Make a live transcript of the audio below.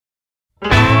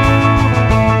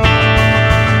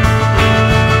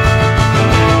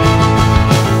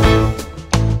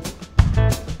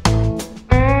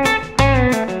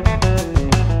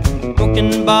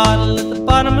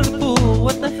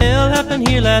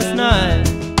last night.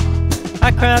 I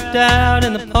crapped out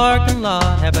in the parking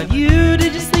lot. How about you?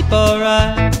 Did you sleep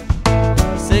alright?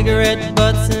 Cigarette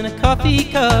butts in a coffee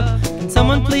cup. Can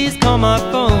someone please call my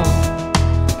phone?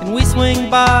 Can we swing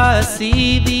by a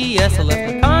CVS? I left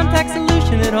my contact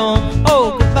solution at home.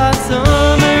 Oh, goodbye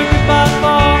summer, goodbye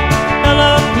fall.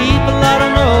 Hello people, I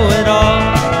don't know it all.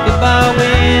 Goodbye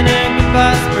winter,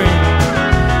 goodbye spring.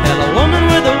 Hello woman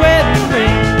with a wedding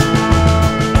ring.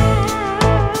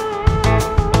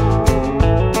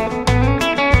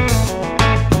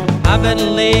 I bet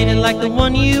a lady like the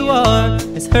one you are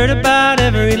has heard about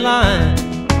every line.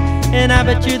 And I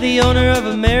bet you're the owner of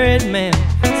a married man,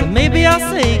 so maybe I'll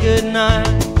say goodnight.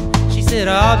 She said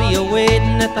I'll be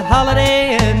awaiting at the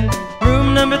Holiday Inn,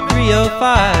 room number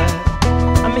 305.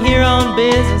 I'm here on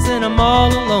business and I'm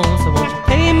all alone, so won't you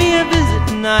pay me a visit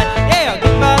tonight? Yeah,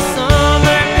 goodbye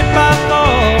summer, goodbye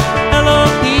fall. Hello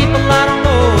people, I don't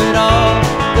know it all.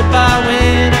 Goodbye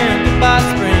winter, goodbye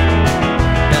spring.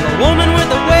 Hello woman with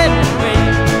a wedding ring.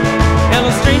 Hello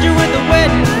stranger with a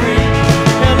wedding ring.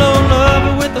 Hello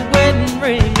lover with a wedding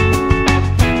ring.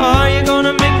 Are you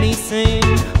gonna make me sing?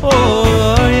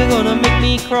 Oh, are you gonna make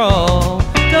me crawl?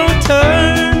 Don't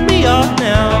turn me off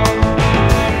now.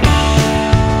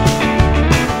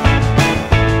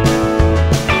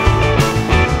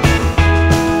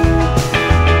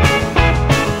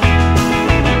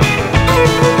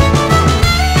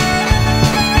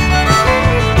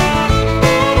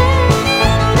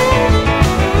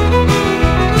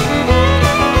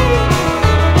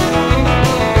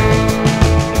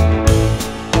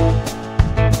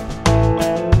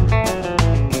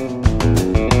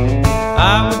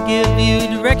 I would give you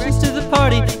directions to the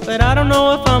party, but I don't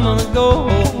know if I'm gonna go.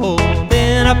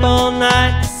 Been up all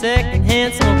night,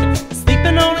 secondhand smoking,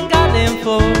 sleeping on a goddamn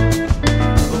floor.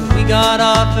 But we got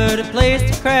offered a place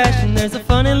to crash, and there's a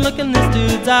funny look in this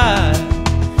dude's eye.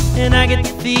 And I get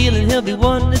the feeling he'll be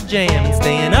wanting to jam and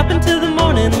staying up until the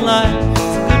morning light.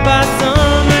 So goodbye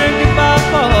summer, goodbye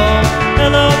fall.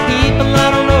 Hello people, I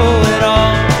don't know it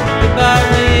all. Goodbye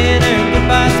winter,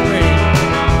 goodbye spring.